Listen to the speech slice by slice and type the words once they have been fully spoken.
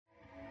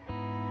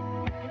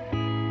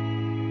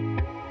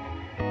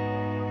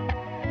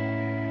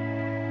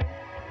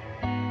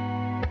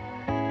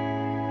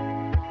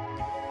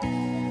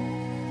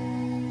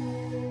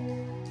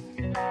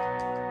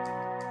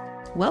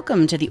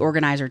Welcome to the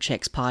Organizer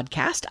Chicks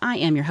podcast. I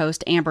am your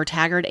host, Amber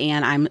Taggart,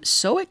 and I'm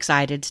so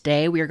excited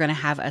today. We are going to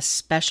have a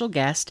special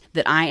guest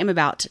that I am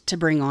about to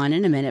bring on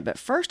in a minute. But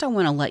first, I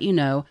want to let you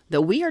know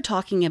that we are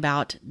talking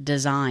about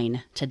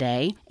design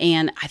today.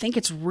 And I think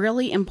it's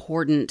really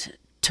important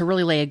to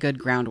really lay a good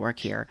groundwork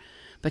here,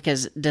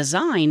 because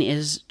design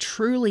is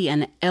truly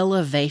an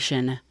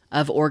elevation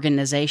of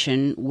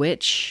organization,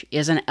 which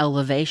is an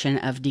elevation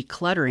of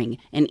decluttering.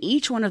 And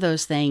each one of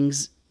those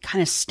things kind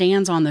of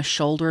stands on the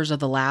shoulders of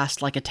the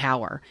last like a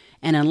tower.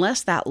 And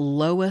unless that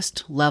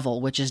lowest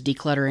level, which is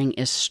decluttering,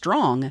 is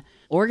strong,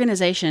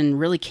 organization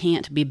really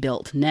can't be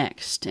built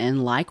next.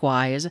 And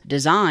likewise,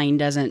 design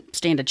doesn't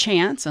stand a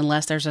chance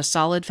unless there's a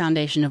solid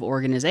foundation of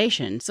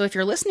organization. So if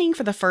you're listening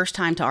for the first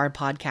time to our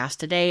podcast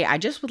today, I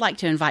just would like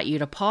to invite you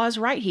to pause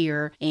right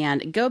here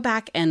and go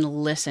back and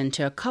listen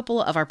to a couple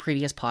of our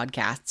previous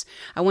podcasts.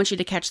 I want you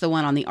to catch the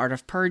one on the art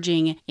of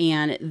purging,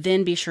 and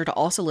then be sure to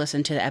also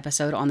listen to the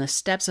episode on the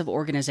steps of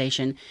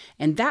organization,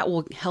 and that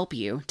will help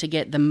you to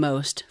get the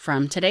most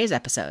from today's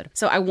episode.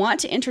 So I want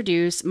to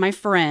introduce my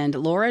friend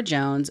Laura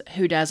Jones,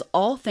 who does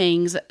all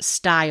things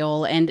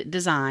style and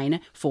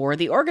design for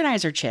the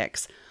Organizer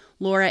Chicks.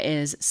 Laura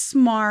is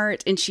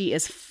smart and she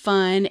is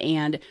fun,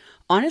 and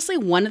honestly,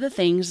 one of the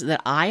things that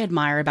I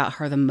admire about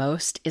her the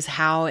most is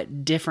how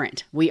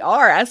different we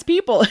are as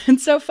people.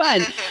 It's so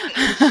fun.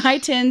 I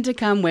tend to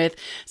come with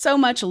so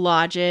much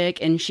logic,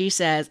 and she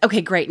says, okay,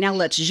 great, now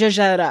let's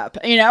zhuzh it up,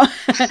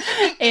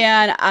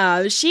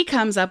 and she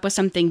comes up with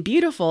something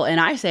beautiful,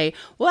 and I say,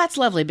 well, that's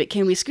lovely, but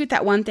can we scoot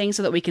that one thing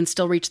so that we can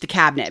still reach the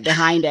cabinet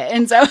behind it?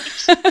 And so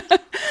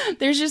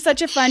there's just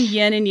such a fun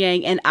yin and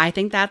yang, and I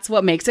think that's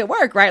what makes it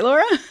work, right,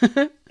 Laura?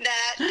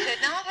 That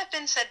could not have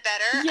been said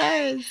better.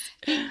 Yes.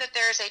 I think that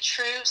there's a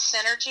true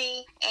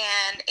synergy,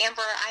 and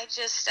Amber, I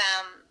just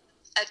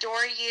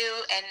adore you,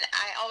 and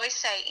I always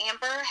say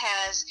Amber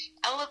has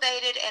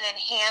elevated and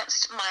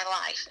enhanced my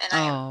life, and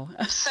I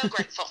am so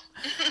grateful.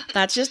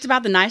 That's just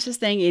about the nicest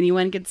thing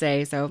anyone could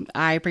say, so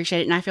I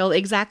appreciate it, and I feel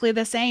exactly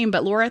the same.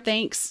 But Laura,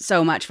 thanks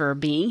so much for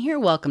being here.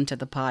 Welcome to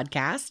the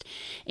podcast.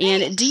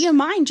 And Thanks. Do you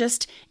mind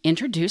just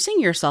introducing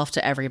yourself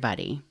to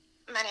everybody?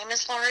 My name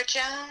is Laura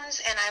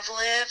Jones, and I've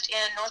lived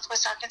in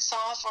Northwest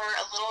Arkansas for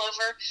a little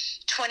over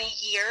 20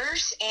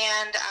 years,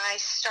 and I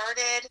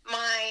started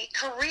my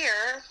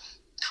career,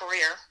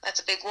 that's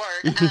a big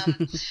word,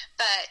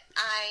 but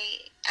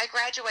I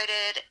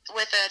graduated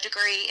with a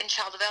degree in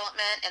child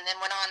development and then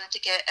went on to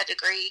get a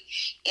degree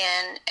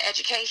in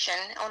education,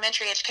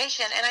 elementary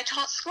education, and I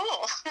taught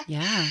school.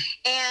 Yeah.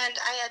 And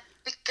I had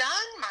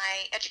begun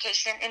my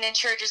education in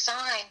interior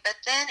design, but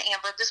then,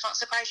 Amber, this won't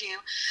surprise you,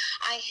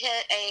 I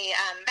hit a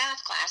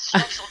math class,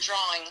 structural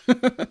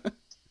drawing.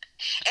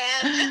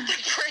 And put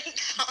the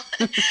brakes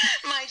on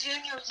my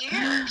junior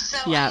year.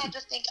 So I had to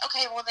think,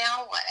 okay, well,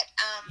 now what?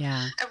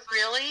 I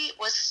really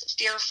was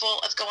fearful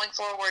of going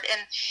forward.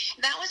 And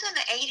that was in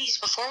the 80s,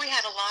 before we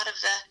had a lot of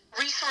the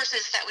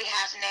resources that we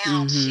have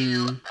now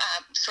to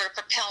sort of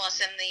propel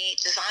us in the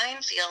design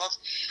field.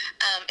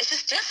 It's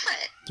just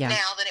different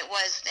now than it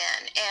was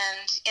then.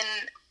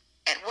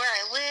 And where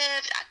I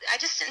lived, I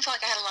just didn't feel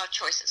like I had a lot of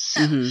choices.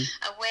 So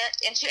I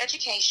went into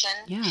education,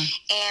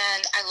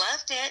 and I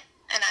loved it.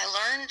 And I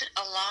learned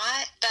a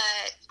lot,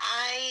 but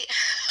I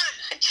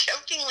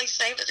jokingly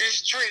say, but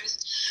there's truth,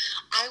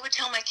 I would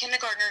tell my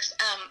kindergartners,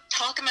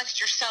 talk amongst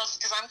yourselves,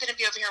 because I'm going to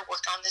be over here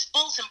working on this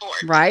bulletin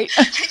board. Right.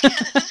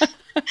 Because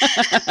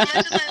as much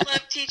as I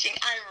love teaching,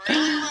 I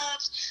really love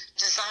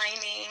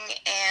designing,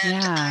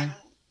 and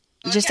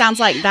It just sounds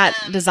like that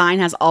design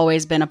has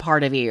always been a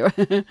part of you.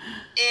 It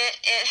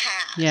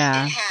has.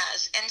 Yeah. It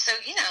has. And so,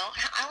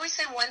 I always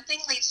say one thing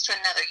leads to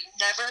another. You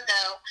never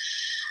know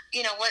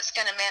what's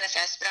going to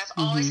manifest, but I've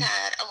always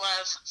had a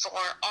love for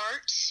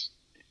art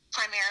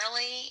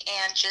primarily,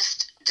 and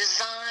just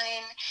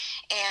design,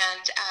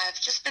 and I've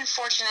just been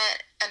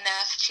fortunate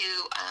enough to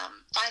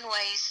find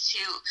ways to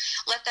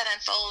let that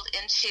unfold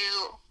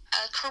into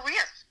a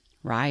career.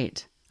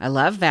 Right. I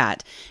love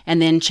that.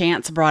 And then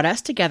chance brought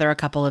us together a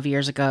couple of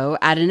years ago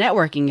at a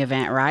networking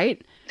event,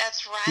 right?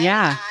 That's right.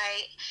 Yeah.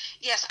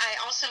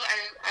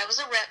 I was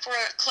a rep for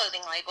a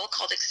clothing label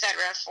called Etc.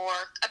 for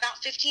about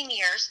 15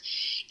 years.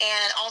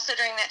 And also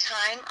during that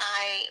time,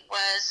 I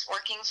was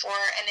working for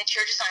an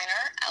interior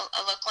designer,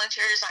 a local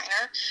interior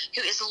designer,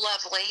 who is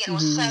lovely and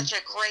was such a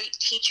great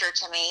teacher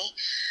to me.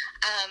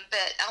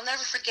 But I'll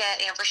never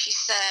forget, Amber, she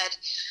said,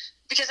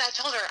 because I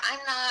told her, I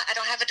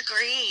don't have a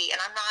degree,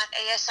 and I'm not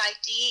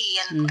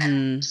ASID,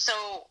 and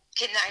so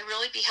can I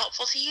really be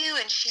helpful to you?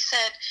 And she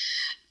said,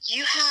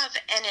 you have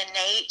an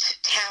innate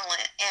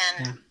talent,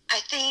 and I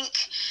think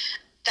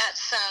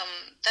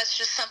that's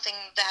just something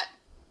that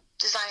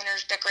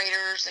designers,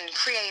 decorators, and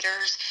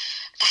creators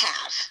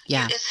have.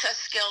 Yeah. It's a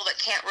skill that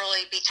can't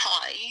really be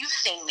taught. You've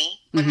seen me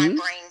when my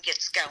brain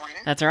gets going.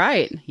 That's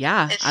right.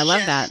 Yeah, I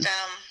love that.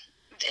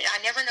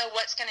 I never know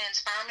what's going to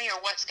inspire me or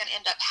what's going to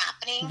end up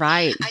happening.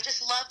 Right. I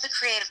just love the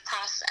creative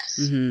process.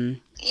 Mm-hmm.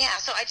 Yeah,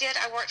 so I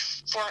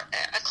worked for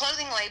a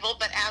clothing label,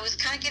 but I was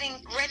kind of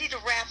getting ready to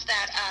wrap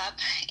that up,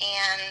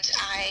 and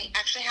I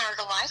actually hired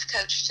a life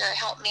coach to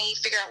help me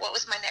figure out what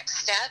was my next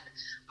step.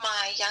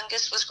 My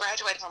youngest was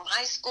graduating from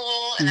high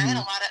school, and I had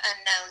a lot of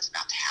unknowns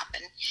about to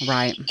happen.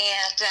 Right.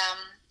 And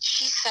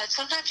she said,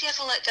 sometimes you have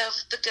to let go of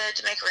the good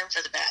to make room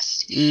for the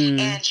best.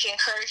 And she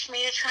encouraged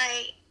me to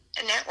try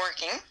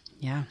networking.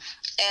 Yeah.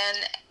 And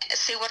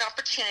see what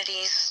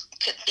opportunities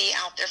could be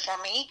out there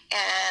for me.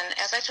 And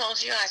as I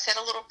told you, I said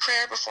a little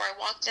prayer before I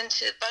walked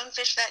into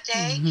Bonefish that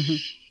day.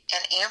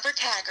 And Amber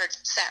Taggart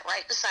sat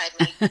right beside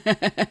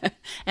me.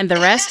 And the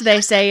rest, they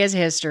say, is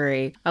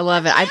history. I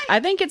love it. I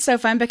think it's so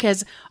fun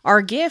because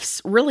our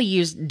gifts really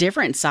use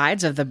different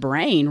sides of the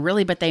brain,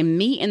 really, but they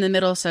meet in the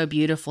middle so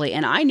beautifully.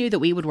 And I knew that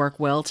we would work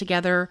well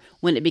together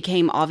when it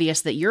became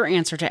obvious that your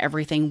answer to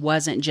everything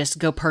wasn't just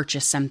go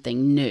purchase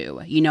something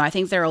new. You know, I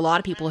think there are a lot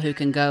of people who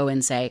can go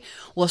and say,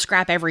 well,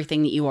 scrap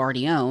everything that you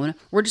already own.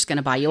 We're just going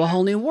to buy you a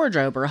whole new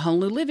wardrobe or a whole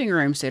new living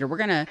room suit, or we're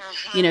going to,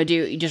 you know,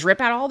 just rip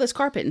out all this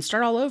carpet and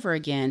start all over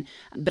again.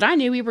 But I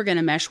knew we were going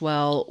to mesh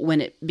well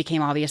when it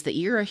became obvious that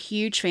you're a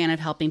huge fan of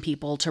helping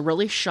people to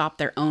really shop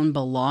their own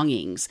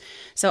belongings.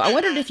 So I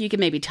wondered if you could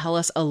maybe tell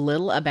us a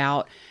little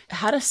about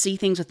how to see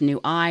things with new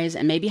eyes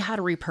and maybe how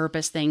to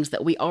repurpose things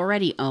that we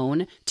already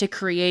own to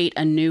create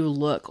a new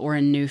look or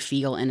a new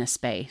feel in a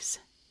space.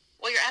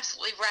 Well, you're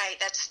absolutely right.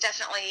 That's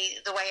definitely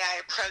the way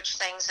I approach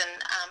things. And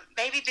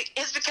maybe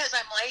it's because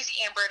I'm lazy,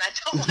 Amber, and I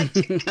don't like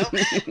to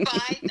go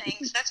buy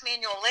things. That's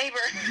manual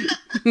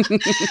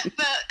labor.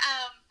 But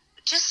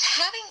just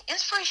having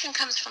inspiration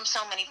comes from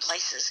so many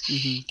places.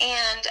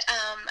 And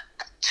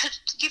to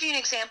give you an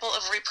example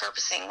of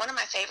repurposing, one of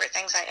my favorite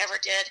things I ever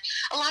did,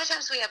 a lot of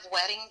times we have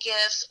wedding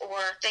gifts or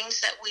things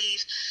that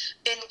we've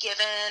been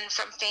given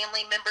from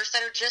family members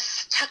that are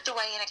just tucked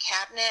away in a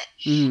cabinet.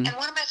 And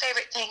one of my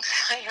favorite things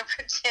I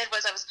ever did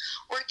was I was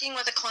working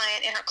with a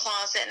client in her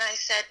closet, and I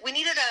said, we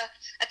needed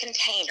a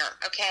container,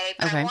 okay?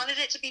 But I wanted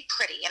it to be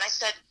pretty. And I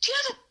said, do you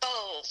have a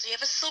bowl? Do you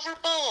have a silver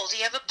bowl? Do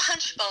you have a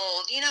punch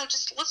bowl? You know,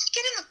 just let's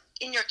get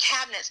in your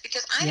cabinets,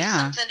 because I need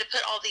something to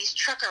put all these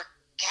trucker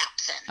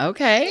caps in.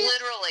 Okay.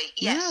 Literally,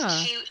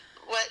 yes.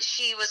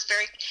 She was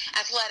very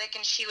athletic,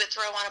 and she would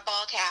throw on a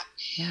ball cap.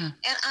 Yeah.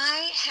 And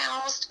I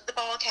housed the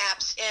ball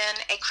caps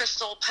in a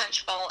crystal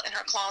punch bowl in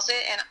her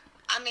closet, and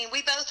I mean,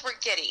 we both were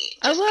giddy.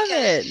 I love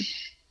it.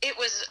 It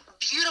was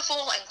beautiful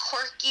and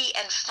quirky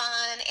and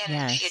fun,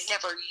 and she had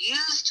never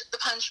used the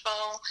punch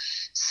bowl.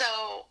 So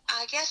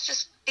I guess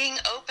just being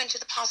open to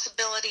the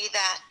possibility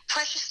that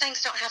precious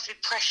things don't have to be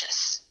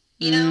precious.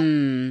 You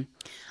know,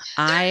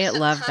 I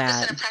love that. There's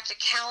a purpose and a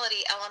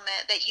practicality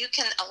element that you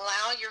can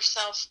allow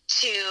yourself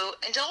to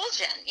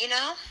indulge in, you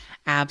know?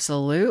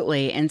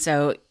 Absolutely. And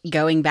so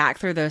going back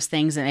through those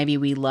things that maybe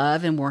we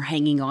love and we're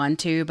hanging on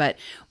to, but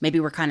maybe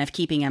we're kind of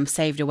keeping them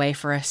saved away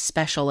for a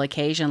special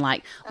occasion,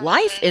 like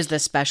life is the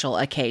special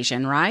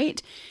occasion,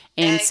 right?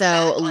 And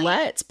so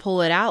let's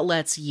pull it out.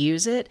 Let's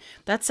use it.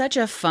 That's such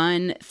a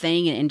fun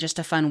thing and just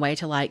a fun way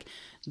to like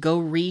go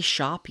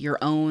reshop your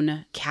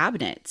own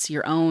cabinets,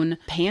 your own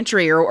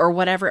pantry or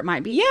whatever it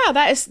might be. Yeah,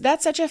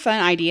 that's such a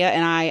fun idea.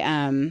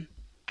 And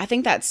I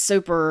think that's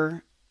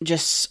super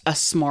just a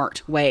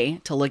smart way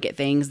to look at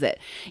things that,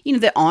 you know,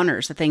 that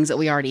honors the things that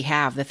we already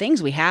have. The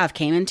things we have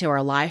came into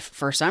our life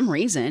for some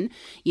reason.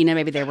 You know,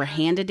 maybe they were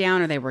handed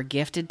down or they were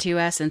gifted to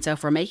us. And so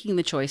if we're making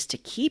the choice to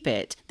keep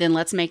it, then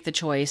let's make the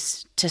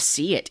choice to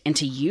see it and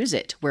to use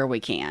it where we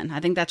can. I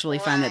think that's really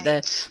fun that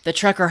the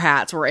trucker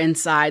hats were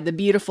inside the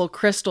beautiful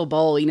crystal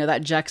bowl. You know,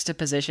 that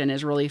juxtaposition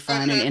is really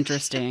fun and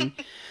interesting.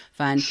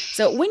 Fun.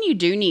 So when you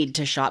do need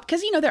to shop,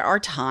 because, you know, there are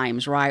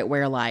times, right,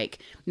 where like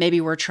maybe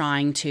we're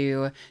trying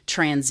to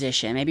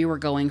transition. Maybe we're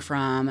going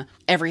from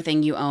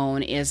everything you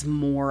own is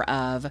more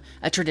of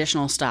a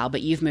traditional style,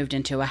 but you've moved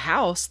into a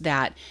house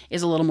that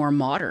is a little more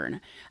modern.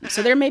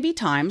 So there may be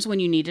times when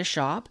you need to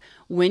shop.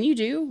 When you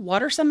do,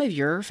 what are some of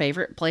your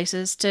favorite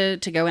places to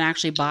go and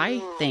actually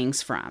buy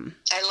things from?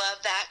 I love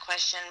that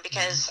question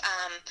because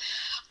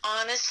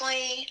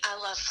honestly, I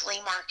love flea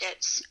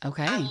markets.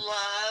 Okay. I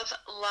love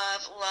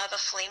a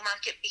flea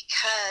market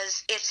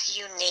because it's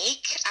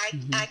unique.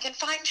 I can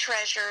find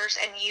treasures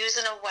and use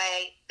in a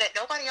way that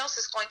nobody else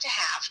is going to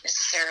have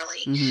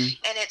necessarily.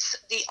 And it's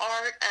the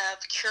art of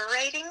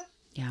curating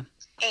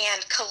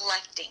and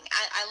collecting.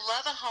 I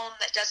love a home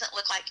that doesn't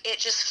look like it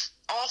just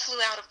all flew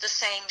out of the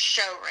same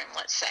showroom,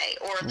 let's say,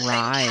 or the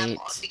same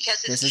catalog,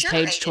 because it's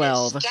curated. Page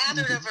 12. It's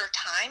gathered over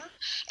time,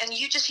 and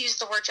you just use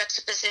the word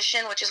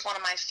juxtaposition, which is one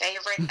of my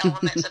favorite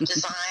elements of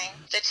design.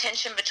 The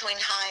tension between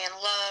high and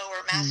low,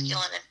 or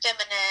masculine and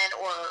feminine,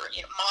 or,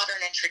 you know,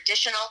 modern and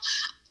traditional.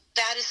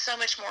 That is so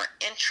much more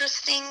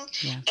interesting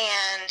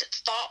and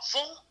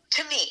thoughtful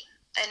to me,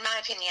 in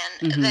my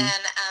opinion, than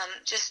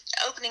just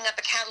opening up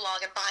a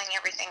catalog and buying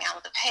everything out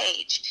of the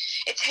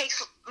page. It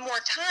takes more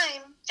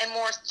time and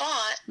more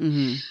thought,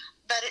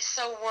 but it's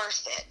so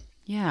worth it.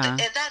 Yeah.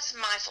 That's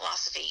my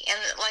philosophy. And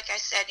like I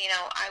said, you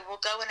know, I will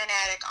go in an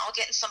attic, I'll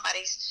get in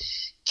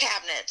somebody's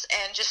cabinets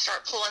and just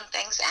start pulling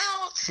things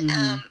out,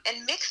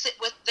 and mix it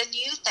with the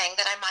new thing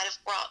that I might have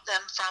brought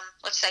them from,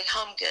 let's say,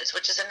 Home Goods,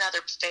 which is another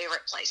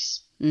favorite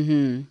place,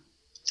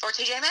 or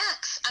TJ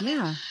Maxx. I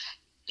mean,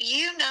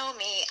 you know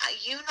me.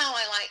 You know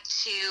I like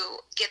to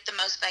get the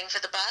most bang for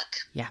the buck.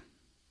 Yeah.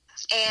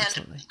 And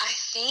absolutely. I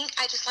think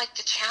I just like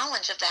the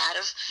challenge of that,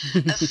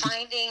 of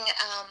finding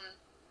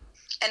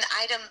an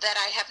item that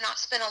I have not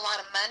spent a lot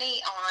of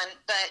money on,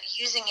 but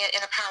using it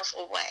in a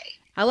powerful way.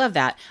 I love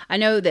that. I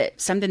know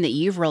that something that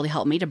you've really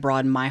helped me to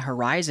broaden my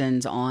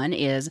horizons on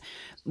is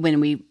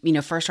when we,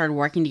 first started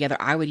working together,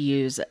 I would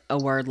use a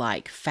word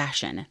like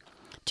fashion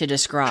to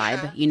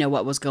describe,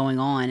 what was going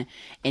on.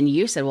 And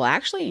you said, well,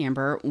 actually,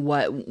 Amber,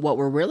 what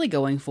we're really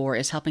going for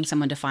is helping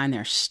someone define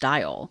their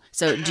style.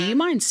 So do you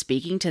mind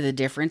speaking to the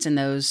difference in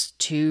those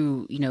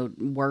two,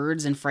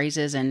 words and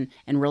phrases and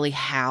really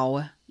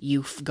how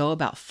you go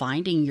about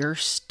finding your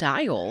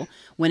style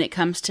when it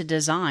comes to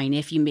design,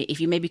 if you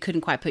maybe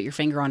couldn't quite put your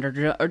finger on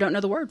it or don't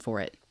know the word for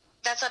it?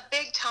 That's a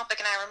big topic,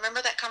 and I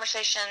remember that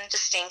conversation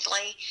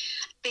distinctly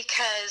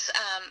because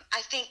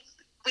I think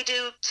we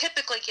do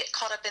typically get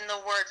caught up in the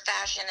word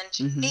fashion, and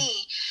to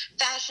me,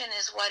 fashion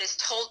is what is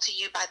told to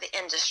you by the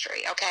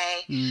industry,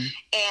 okay?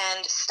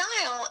 And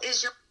style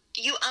is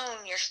you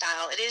own your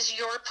style. It is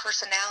your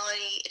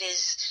personality. It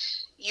is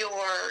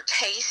your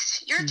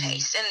taste,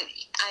 taste. And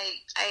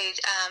I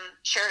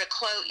shared a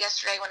quote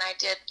yesterday when I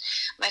did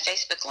my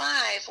Facebook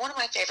Live. One of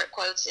my favorite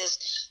quotes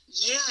is,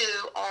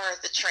 "You are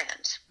the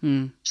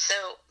trend."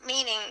 So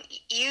meaning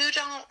you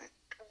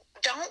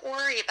don't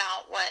worry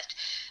about what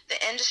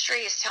the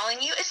industry is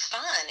telling you. It's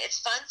fun. It's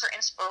fun for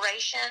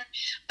inspiration,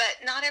 but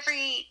not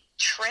every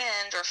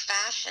trend or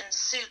fashion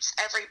suits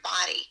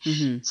everybody.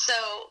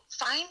 So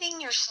finding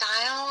your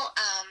style,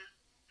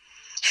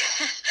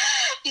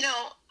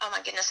 oh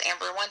my goodness,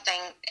 Amber, one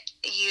thing,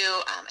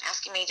 you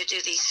asking me to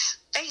do these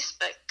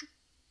Facebook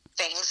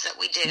things that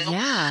we do.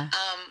 Yeah.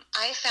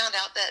 I found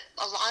out that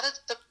a lot of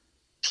the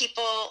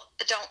people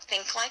don't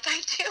think like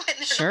I do, and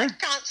they're Sure. not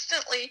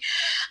constantly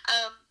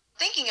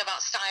thinking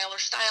about style or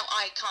style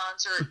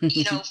icons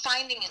or,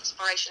 finding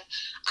inspiration.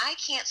 I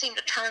can't seem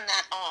to turn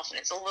that off, and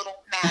it's a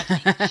little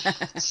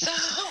maddening. So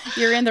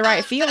You're in the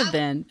right field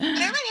then. But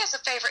everybody has a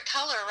favorite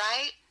color,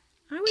 right?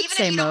 I would Even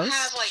say if you most. don't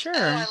have Sure.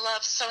 I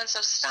love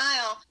so-and-so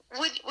style,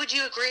 would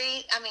you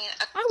agree? I mean,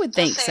 I would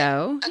think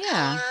so. A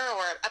Yeah. color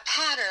or a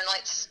pattern,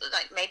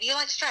 like maybe you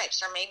like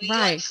stripes, or maybe you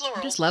Right. like florals.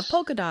 I just love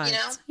polka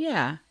dots.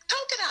 Yeah.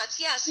 Polka dots,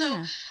 yeah. So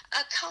Yeah.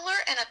 a color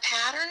and a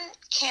pattern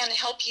can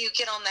help you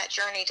get on that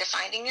journey to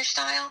finding your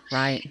style.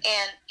 Right.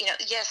 And,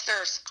 yes,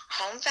 there's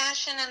home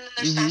fashion and then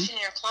there's fashion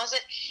in your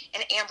closet.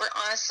 And Amber,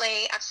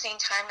 honestly, I've seen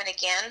time and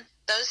again,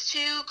 those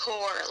two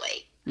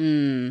correlate.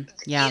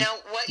 Yeah.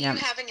 What you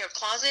have in your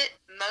closet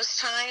most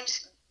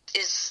times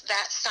is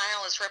that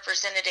style is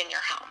represented in your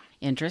home.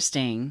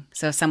 Interesting.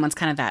 So if someone's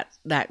kind of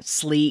that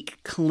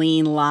sleek,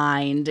 clean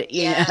lined,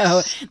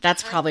 Yes.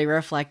 that's probably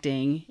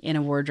reflecting in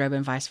a wardrobe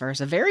and vice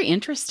versa. Very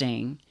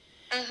interesting.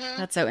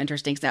 That's so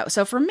interesting.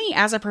 So for me,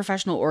 as a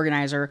professional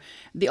organizer,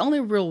 the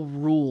only real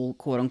rule,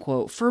 quote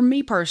unquote, for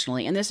me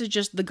personally, and this is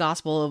just the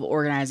gospel of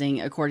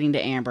organizing according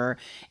to Amber,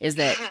 is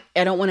that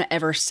I don't want to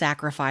ever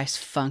sacrifice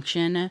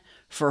function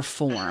for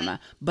form.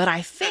 But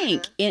I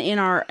think in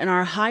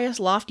our highest,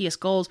 loftiest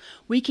goals,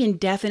 we can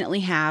definitely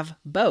have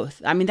both.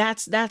 I mean,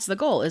 that's the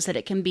goal, is that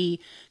it can be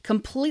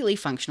completely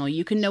functional.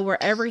 You can know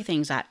where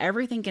everything's at.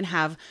 Everything can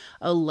have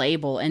a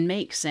label and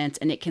make sense,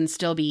 and it can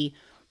still be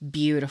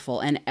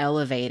beautiful and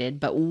elevated.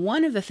 But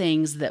one of the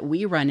things that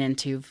we run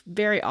into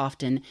very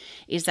often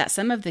is that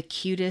some of the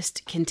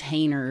cutest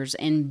containers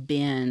and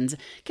bins,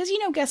 because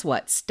guess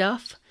what?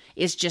 Stuff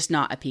is just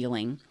not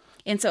appealing.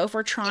 And so if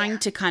we're trying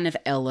to kind of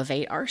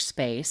elevate our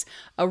space,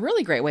 a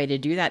really great way to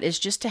do that is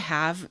just to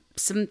have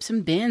some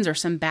bins or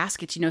some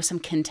baskets, some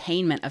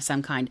containment of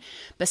some kind.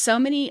 But so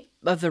many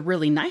of the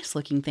really nice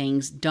looking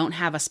things don't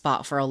have a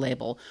spot for a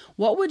label.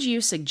 What would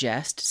you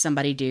suggest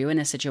somebody do in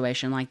a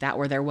situation like that,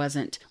 where there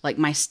wasn't, like,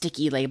 my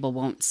sticky label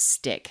won't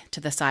stick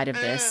to the side of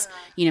this?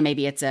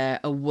 Maybe it's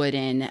a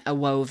woven,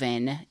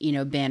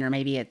 bin, or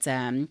maybe it's,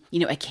 a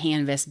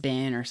canvas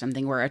bin or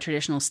something where a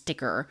traditional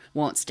sticker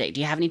won't stick. Do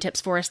you have any tips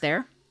for us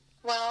there?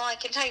 Well, I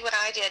can tell you what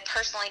I did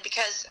personally,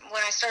 because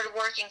when I started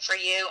working for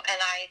you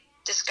and I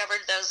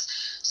discovered those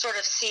sort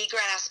of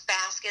seagrass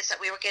baskets that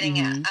we were getting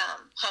at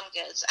Home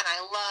Goods, and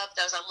I love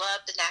those. I love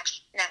the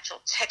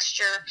natural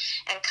texture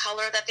and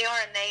color that they are,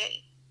 and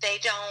they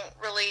don't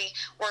really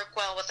work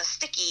well with a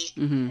sticky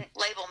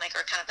label maker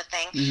kind of a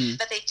thing,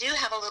 but they do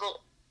have a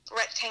little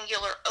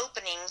rectangular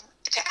opening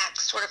to act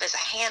sort of as a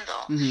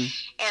handle,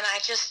 and I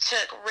just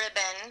took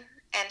ribbon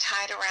and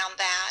tied around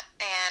that,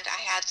 and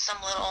I had some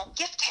little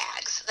gift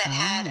tags that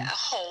had a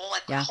hole,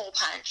 like a hole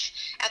punch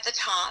at the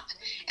top,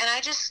 and I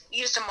just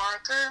used a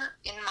marker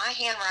in my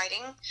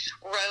handwriting,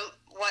 wrote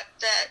what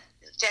the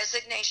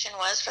designation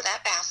was for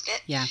that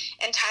basket,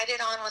 and tied it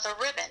on with a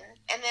ribbon.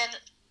 And then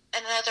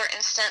another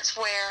instance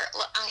where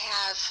I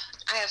have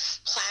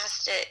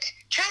plastic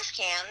trash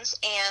cans,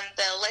 and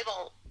the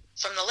label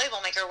from the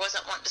label maker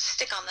wasn't wanting to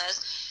stick on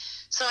those.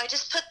 So I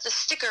just put the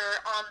sticker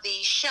on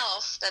the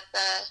shelf that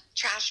the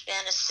trash bin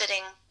is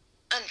sitting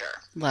under.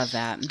 Love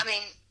that. I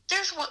mean,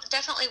 there's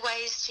definitely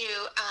ways to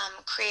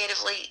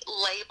creatively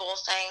label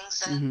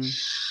things, and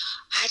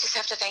I just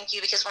have to thank you,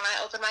 because when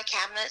I open my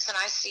cabinets and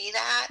I see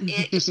that,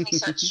 it gives me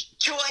such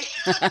joy.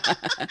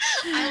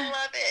 I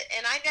love it.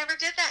 And I never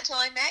did that until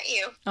I met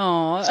you.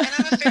 Oh, and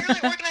I'm a fairly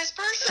organized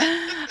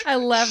person. I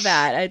love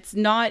that. It's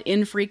not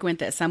infrequent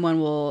that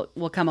someone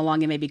will come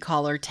along and maybe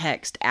call or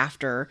text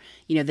after,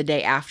 the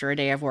day after a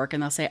day of work,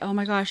 and they'll say, oh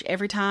my gosh,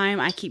 every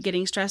time I keep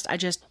getting stressed, I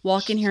just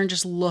walk in here and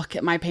just look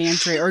at my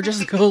pantry or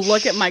just go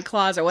look at my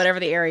closet, whatever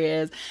the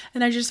area is,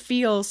 and I just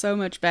feel so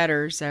much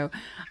better. So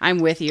I'm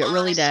with you. It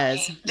really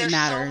does. It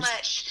matters. So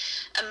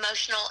much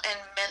emotional and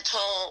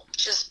mental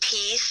just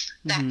peace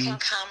that can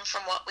come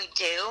from what we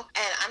do,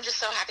 and I'm just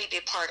so happy to be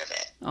a part of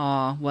it.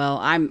 Oh, well,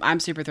 I'm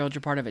super thrilled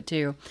you're part of it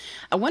too.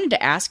 I wanted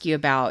to ask you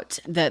about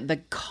the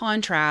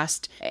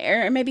contrast,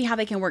 or maybe how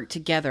they can work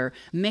together,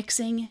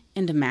 mixing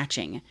and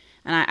matching.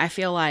 And I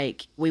feel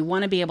like we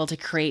want to be able to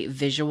create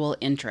visual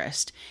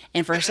interest.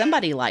 And for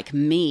somebody like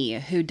me,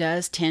 who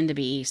does tend to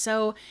be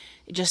so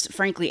just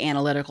frankly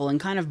analytical and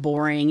kind of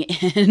boring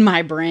in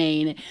my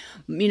brain,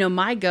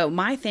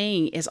 my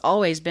thing has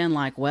always been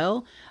like,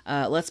 well,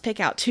 let's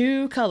pick out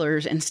 2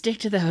 colors and stick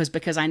to those,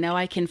 because I know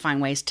I can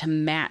find ways to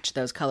match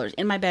those colors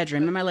in my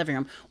bedroom, in my living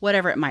room,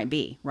 whatever it might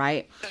be,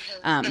 right?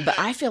 But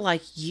I feel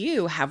like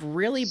you have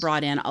really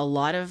brought in a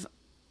lot of,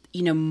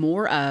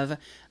 more of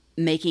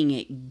making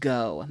it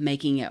go,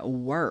 making it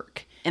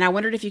work. And I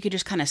wondered if you could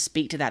just kind of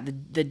speak to that,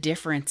 the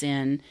difference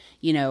in,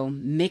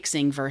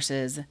 mixing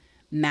versus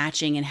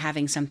matching and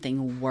having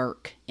something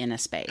work in a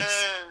space.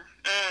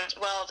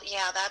 Well,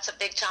 yeah, that's a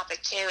big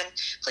topic too. And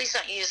please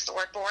don't use the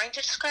word boring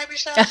to describe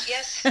yourself.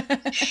 Yes,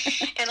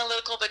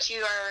 analytical, but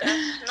you are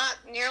not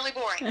nearly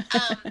boring.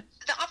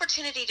 The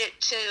opportunity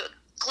to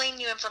glean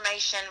new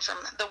information from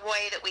the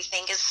way that we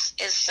think is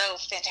so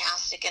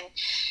fantastic. And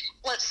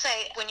let's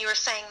say when you were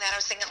saying that, I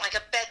was thinking like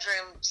a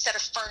bedroom set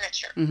of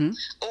furniture,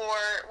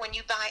 or when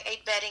you buy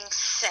a bedding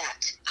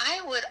set.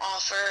 I would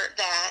offer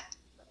that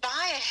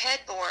buy a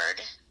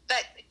headboard,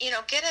 but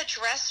get a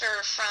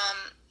dresser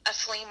from a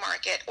flea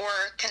market or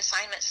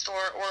consignment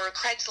store or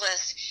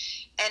Craigslist,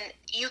 and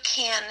you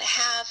can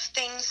have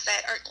things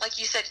that are, like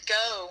you said,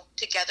 go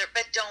together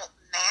but don't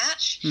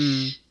match.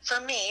 For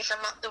me, from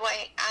the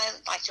way I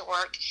like to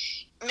work,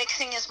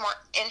 mixing is more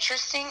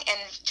interesting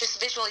and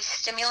just visually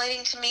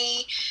stimulating to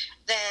me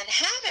than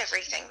have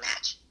everything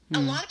match. A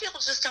lot of people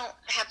just don't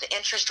have the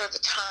interest or the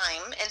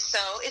time, and so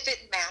if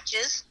it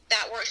matches,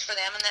 that works for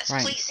them, and that's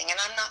pleasing. And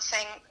I'm not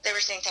saying there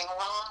was anything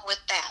wrong with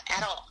that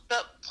at all.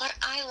 But what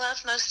I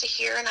love most to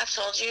hear, and I've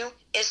told you,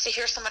 is to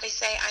hear somebody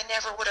say, I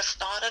never would have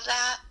thought of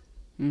that.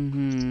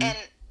 And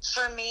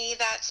for me,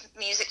 that's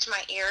music to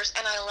my ears,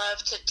 and I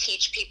love to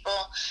teach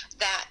people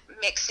that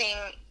mixing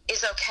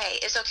is okay.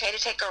 It's okay to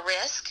take a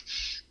risk.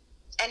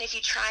 And if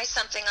you try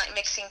something like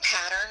mixing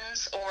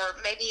patterns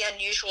or maybe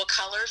unusual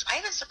colors, I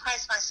even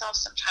surprise myself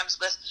sometimes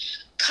with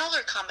color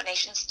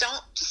combinations.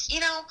 Don't just,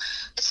 it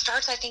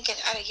starts, I think, at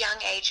a young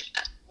age.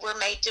 We're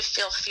made to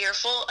feel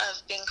fearful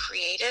of being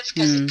creative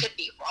because it could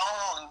be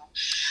wrong.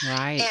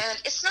 Right.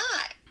 And it's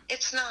not.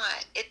 It's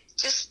not.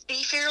 Just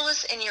be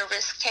fearless in your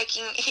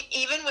risk-taking,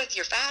 even with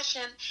your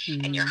fashion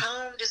and your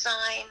home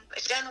design.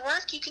 If it doesn't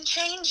work, you can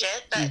change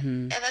it. But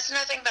and that's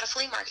another thing about a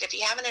flea market. If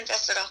you haven't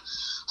invested a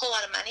whole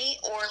lot of money,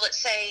 or let's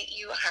say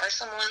you hire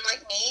someone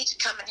like me to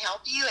come and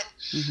help you,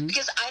 and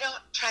because I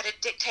don't try to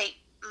dictate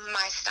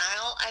my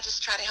style, I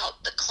just try to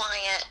help the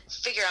client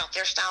figure out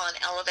their style and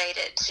elevate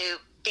it to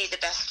be the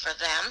best for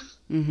them.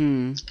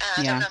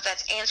 I don't know if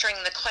that's answering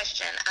the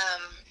question.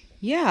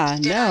 Yeah,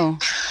 no,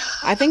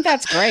 I think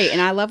that's great. And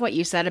I love what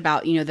you said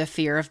about, the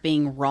fear of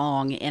being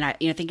wrong. And I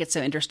think it's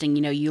so interesting.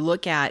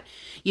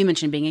 You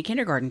mentioned being a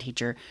kindergarten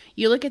teacher.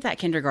 You look at that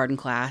kindergarten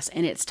class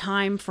and it's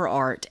time for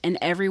art and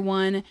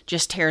everyone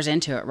just tears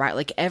into it, right?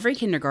 Like every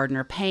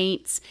kindergartner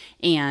paints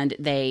and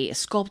they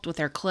sculpt with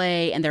their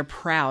clay and they're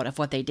proud of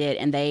what they did.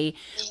 And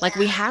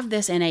we have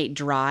this innate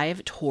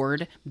drive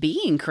toward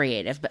being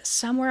creative, but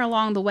somewhere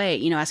along the way,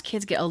 as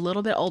kids get a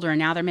little bit older and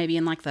now they're maybe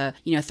in like the,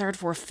 3rd,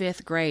 4th,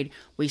 5th grade,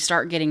 we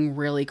start getting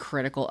really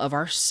critical of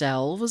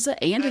ourselves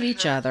and of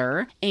each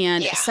other.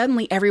 And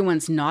suddenly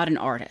everyone's not an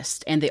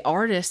artist, and the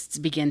artists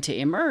begin to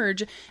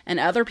emerge and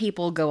other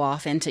people go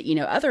off into,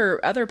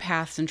 other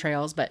paths and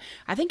trails. But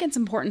I think it's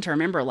important to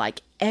remember,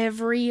 like,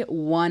 every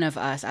one of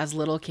us as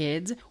little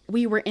kids,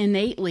 we were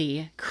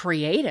innately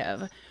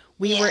creative.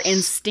 We were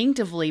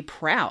instinctively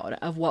proud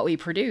of what we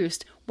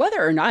produced.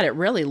 Whether or not it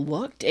really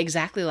looked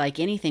exactly like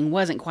anything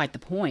wasn't quite the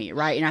point,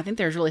 right? And I think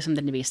there's really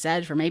something to be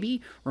said for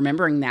maybe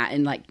remembering that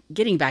and like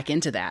getting back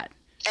into that.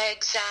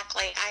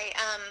 Exactly.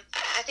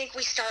 I think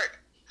we start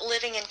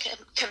living in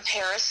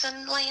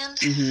comparison land.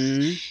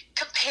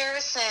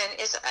 Comparison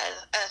is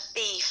a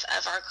thief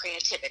of our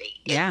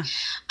creativity. I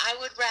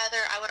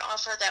would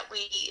offer that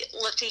we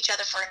look to each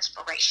other for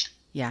inspiration.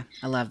 Yeah,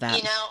 I love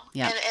that.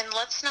 And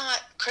let's not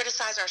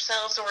criticize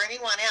ourselves or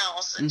anyone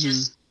else, and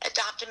just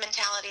adopt a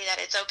mentality that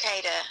it's okay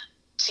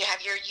to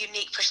have your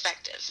unique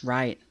perspective.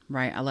 Right.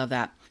 I love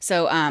that.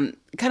 So,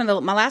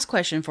 my last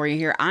question for you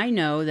here. I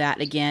know that,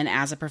 again,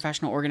 as a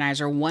professional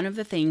organizer, one of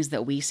the things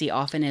that we see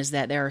often is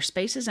that there are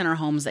spaces in our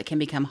homes that can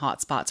become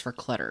hotspots for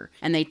clutter.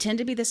 And they tend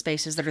to be the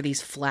spaces that are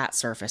these flat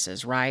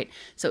surfaces, right?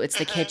 So it's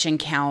the kitchen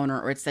counter,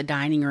 or it's the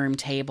dining room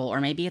table, or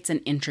maybe it's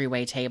an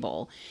entryway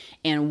table.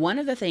 And one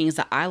of the things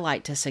that I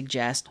like to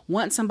suggest,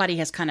 once somebody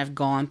has kind of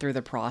gone through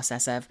the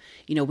process of,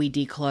 we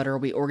declutter,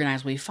 we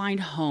organize, we find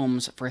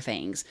homes for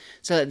things,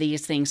 so that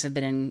these things have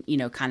been,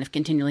 kind of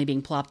continually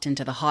being plopped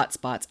into the hot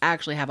spots,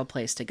 actually have a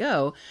place to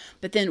go.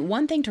 But then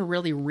one thing to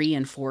really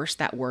reinforce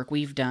that work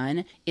we've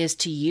done is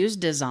to use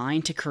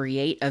design to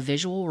create a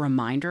visual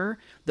reminder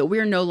that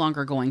we're no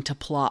longer going to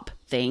plop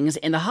things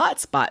in the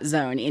hotspot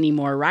zone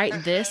anymore, right?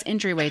 This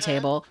entryway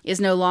table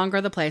is no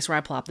longer the place where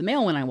I plop the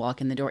mail when I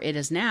walk in the door. It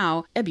is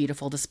now a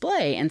beautiful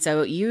display. And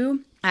so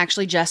you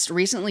actually just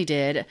recently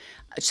did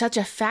such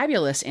a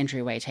fabulous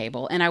entryway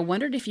table. And I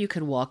wondered if you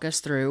could walk us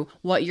through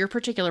what your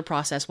particular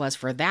process was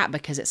for that,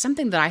 because it's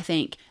something that I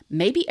think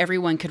maybe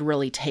everyone could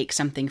really take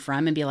something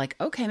from and be like,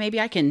 okay, maybe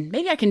I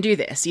can do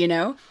this,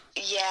 Yeah,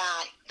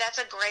 that's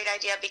a great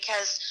idea,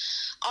 because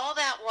all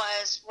that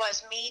was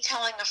me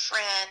telling a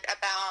friend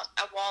about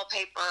a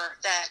wallpaper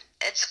that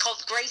it's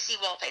called Gracie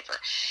Wallpaper,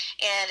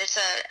 and it's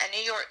a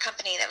New York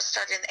company that was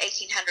started in the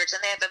 1800s,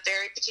 and they have a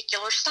very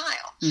particular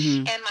style.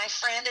 And my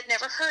friend had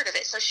never heard of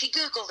it, so she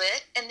Googled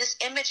it, and this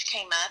image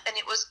came up, and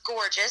it was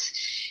gorgeous.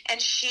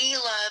 And she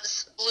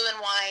loves blue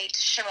and white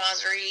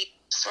chinoiserie,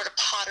 sort of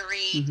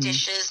pottery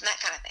dishes and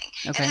that kind of thing,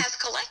 and has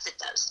collected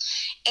those.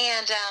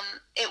 And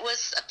it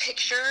was a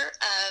picture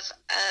of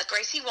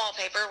Gracie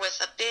Wallpaper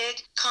with a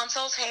big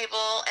console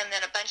table, and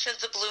then a bunch of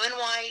the blue and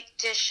white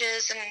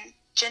dishes and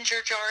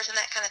ginger jars and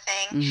that kind of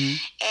thing.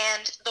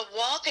 And the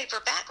wallpaper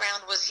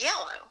background was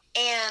yellow.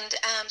 And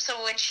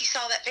so when she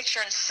saw that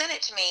picture and sent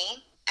it to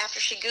me,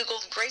 after she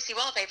Googled Gracie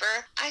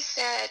Wallpaper, I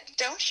said,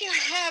 "Don't you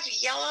have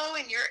yellow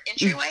in your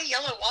entryway,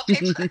 yellow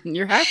wallpaper?"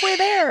 You're halfway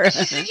there.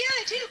 She said, "Yeah,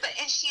 I do."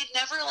 And she had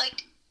never,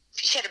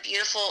 she had a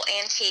beautiful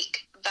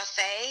antique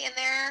buffet in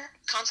their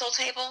console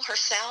table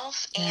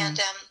herself.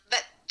 And,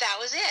 but that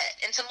was it.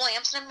 And some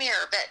lamps and a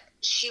mirror. But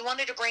she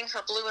wanted to bring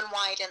her blue and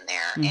white in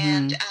there.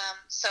 And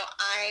so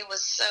I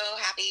was so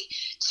happy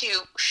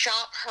to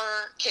shop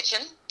her kitchen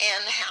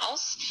and the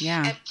house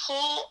and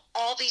pull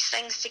all these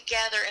things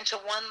together into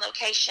one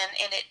location.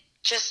 And it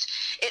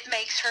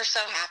makes her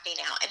so happy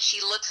now. And she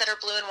looks at her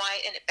blue and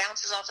white, and it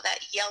bounces off of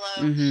that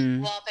yellow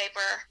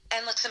wallpaper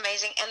and looks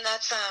amazing. And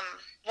that's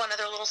one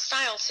other little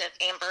style tip,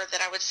 Amber, that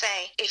I would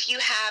say. If you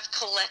have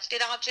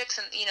collected objects,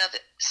 and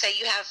say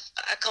you have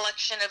a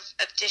collection of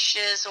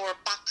dishes or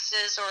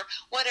boxes or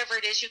whatever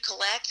it is you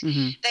collect,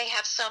 they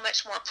have so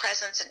much more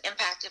presence and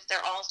impact if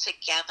they're all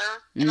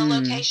together in a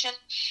location.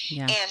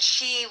 And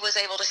she was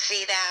able to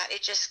see that.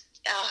 It just,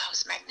 it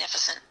was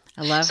magnificent.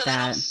 I love so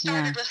that. So that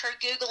all started with her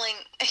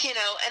Googling,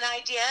 an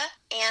idea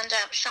and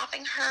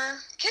shopping her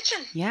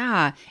kitchen.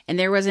 Yeah. And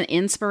there was an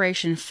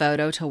inspiration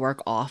photo to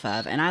work off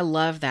of. And I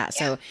love that.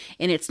 So,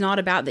 and it's not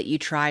about that you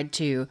tried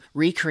to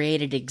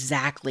recreate it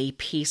exactly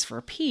piece for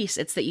piece.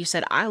 It's that you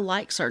said, I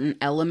like certain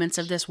elements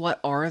of this. What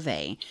are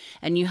they?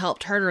 And you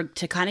helped her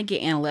to kind of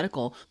get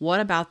analytical.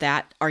 What about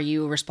that are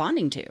you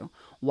responding to?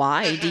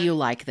 Why do you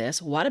like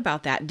this? What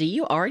about that? Do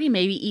you already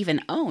maybe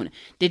even own?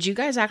 Did you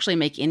guys actually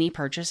make any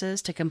purchases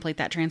to complete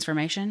that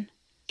transformation?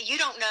 You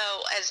don't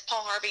know, as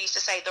Paul Harvey used to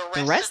say,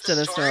 the rest of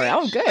the story.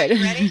 Oh, good. Are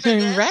you ready for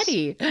this?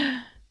 Ready.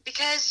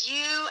 Because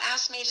you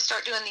asked me to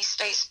start doing these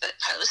Facebook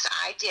posts,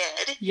 I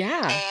did.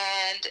 Yeah.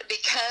 And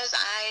because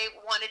I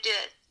wanted to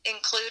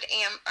include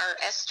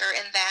Esther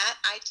in that,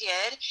 I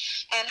did.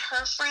 And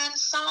her friend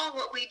saw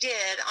what we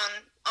did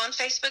on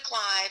Facebook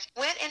Live,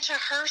 went into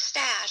her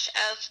stash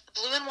of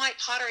blue and white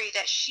pottery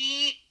that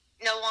she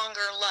no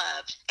longer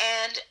loved,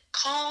 and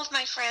called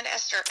my friend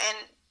Esther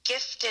and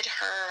gifted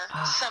her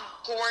some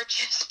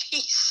gorgeous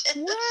pieces.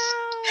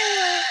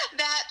 Wow.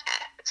 That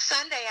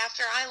Sunday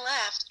after I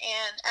left,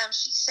 and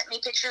she sent me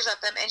pictures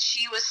of them, and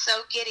she was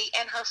so giddy,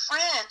 and her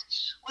friend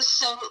was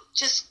so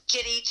just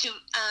giddy to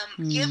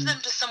give them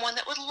to someone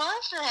that would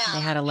love them.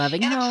 They had a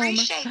loving and home.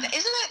 Appreciate that.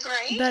 Isn't that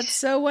great? That's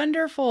so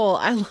wonderful.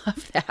 I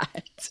love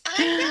that.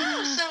 I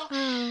know. So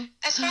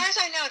as far as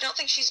I know, I don't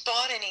think she's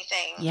bought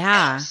anything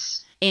else.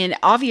 And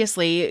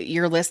obviously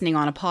you're listening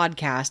on a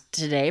podcast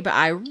today, but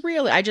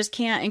I just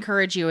can't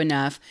encourage you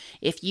enough.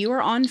 If you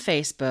are on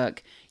Facebook,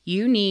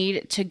 you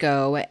need to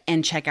go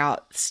and check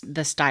out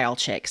the Style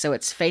Chick. So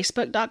it's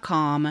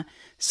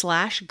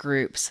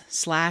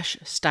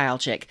facebook.com/groups/Style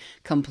Chick.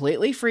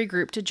 Completely free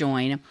group to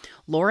join.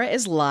 Laura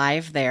is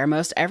live there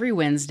most every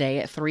Wednesday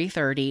at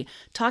 3:30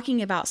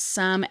 talking about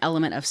some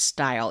element of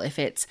style. If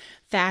it's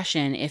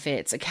fashion, if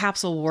it's a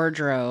capsule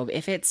wardrobe,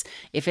 if it's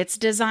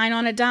design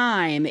on a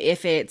dime,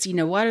 if it's,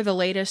 what are the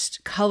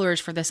latest colors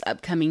for this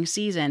upcoming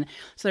season.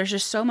 So there's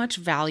just so much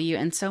value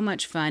and so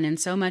much fun and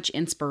so much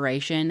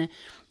inspiration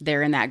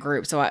there in that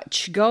group. So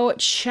go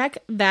check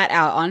that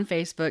out on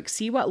Facebook,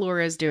 see what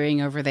Laura is doing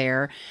over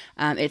there.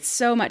 It's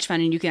so much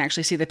fun, and you can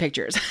actually see the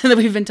pictures that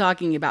we've been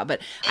talking about.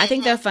 But I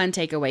think the fun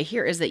takeaway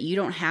here is that you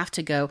don't have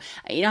to go,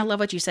 I love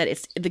what you said.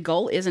 The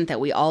goal isn't that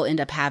we all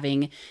end up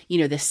having,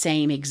 the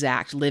same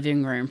exact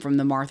living room from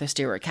the Martha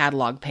Stewart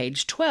catalog,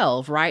 page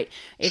 12, right?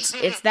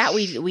 It's that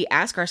we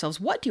ask ourselves,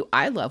 what do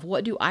I love?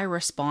 What do I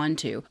respond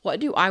to? What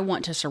do I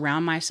want to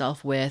surround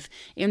myself with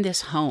in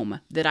this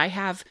home that I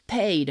have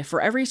paid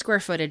for every square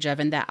footage of,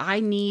 and that I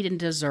need and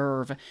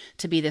deserve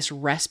to be this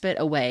respite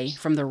away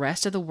from the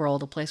rest of the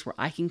world, a place where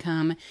I can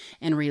come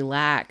and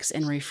relax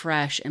and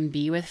refresh and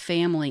be with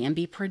family and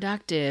be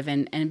productive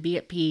and be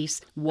at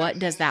peace. What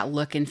does that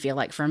look and feel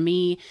like for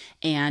me?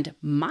 And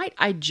might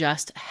I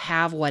just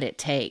have what it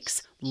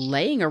takes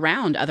laying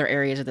around other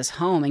areas of this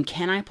home? And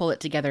can I pull it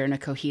together in a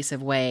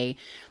cohesive way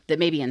that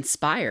may be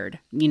inspired,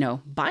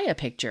 by a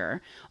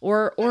picture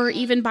or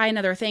even by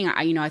another thing?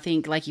 I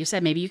think, like you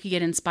said, maybe you could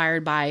get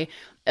inspired by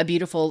a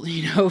beautiful,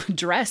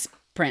 dress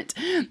print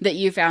that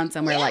you found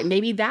somewhere. Like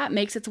maybe that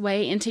makes its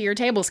way into your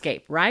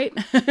tablescape, right?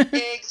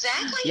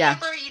 Exactly. Yeah.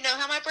 Amber, you know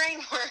how my brain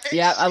works.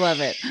 Yeah, I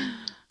love it.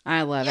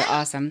 I love it.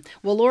 Awesome.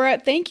 Well, Laura,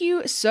 thank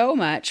you so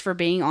much for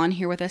being on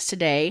here with us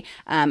today.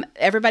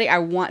 Everybody, I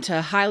want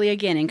to highly,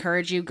 again,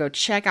 encourage you, go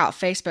check out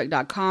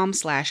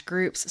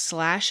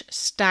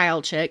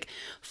facebook.com/groups/stylechick.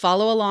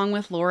 Follow along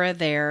with Laura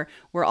there.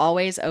 We're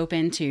always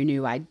open to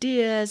new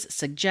ideas,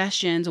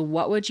 suggestions.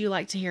 What would you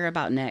like to hear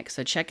about next?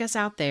 So check us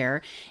out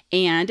there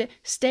and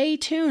stay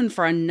tuned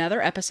for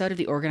another episode of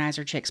the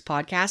Organizer Chicks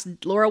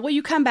podcast. Laura, will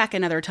you come back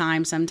another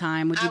time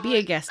sometime? Would you be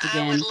a guest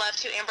again? I would love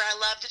to, Amber. I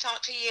love to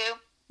talk to you.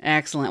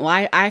 Excellent.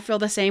 Well, I feel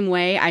the same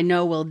way. I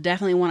know we'll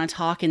definitely want to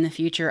talk in the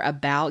future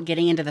about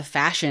getting into the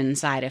fashion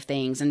side of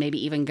things, and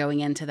maybe even going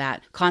into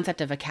that concept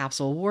of a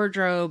capsule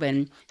wardrobe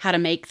and how to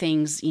make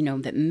things,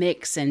 that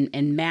mix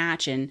and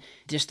match, and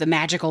just the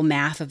magical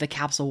math of the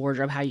capsule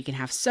wardrobe, how you can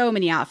have so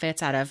many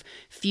outfits out of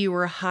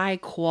fewer high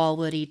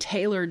quality,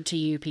 tailored to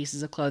you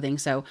pieces of clothing.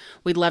 So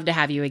we'd love to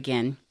have you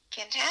again.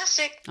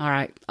 Fantastic. All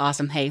right.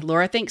 Awesome. Hey,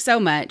 Laura, thanks so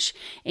much,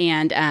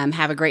 and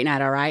have a great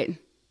night. All right.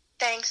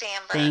 Thanks,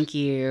 Amber. Thank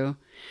you.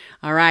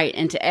 All right.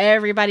 And to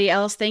everybody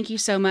else, thank you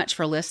so much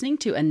for listening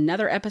to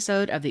another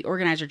episode of the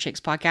Organizer Chicks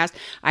podcast.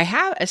 I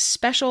have a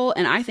special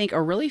and I think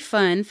a really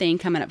fun thing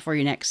coming up for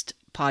you next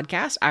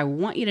podcast. I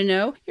want you to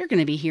know you're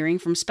going to be hearing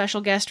from special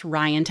guest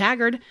Ryan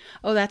Taggart.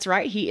 Oh, that's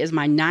right. He is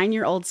my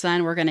 9-year-old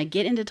son. We're going to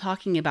get into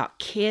talking about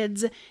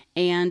kids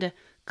and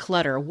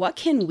clutter. What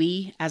can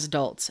we as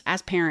adults,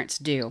 as parents,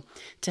 do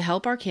to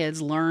help our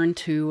kids learn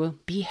to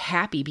be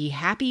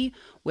happy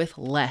with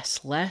less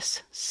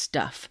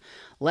stuff,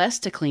 less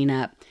to clean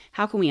up?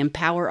 How can we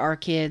empower our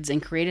kids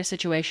and create a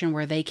situation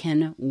where they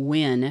can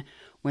win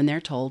when they're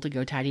told to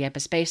go tidy up a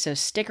space? So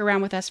stick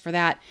around with us for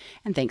that,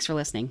 and thanks for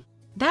listening.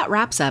 That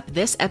wraps up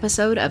this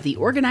episode of the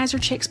Organizer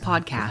Chicks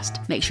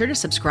podcast. Make sure to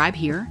subscribe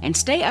here and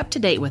stay up to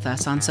date with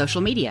us on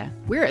social media.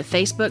 We're at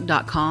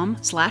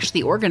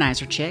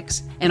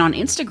facebook.com/theorganizerchicks, and on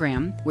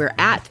Instagram, we're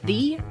at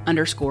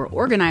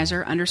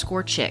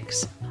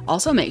 _organizer_chicks.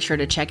 Also, make sure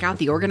to check out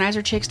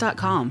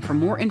theorganizerchicks.com for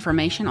more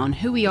information on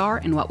who we are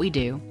and what we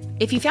do.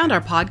 If you found our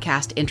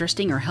podcast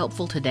interesting or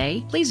helpful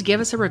today, please give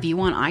us a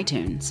review on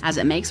iTunes, as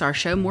it makes our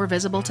show more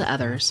visible to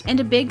others. And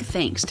a big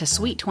thanks to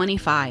Sweet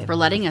 25 for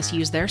letting us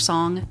use their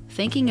song,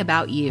 Thinking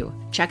About You.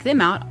 Check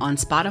them out on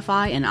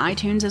Spotify and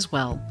iTunes as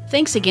well.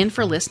 Thanks again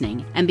for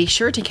listening, and be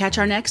sure to catch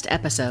our next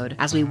episode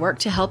as we work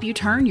to help you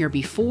turn your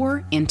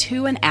before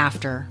into an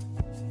after.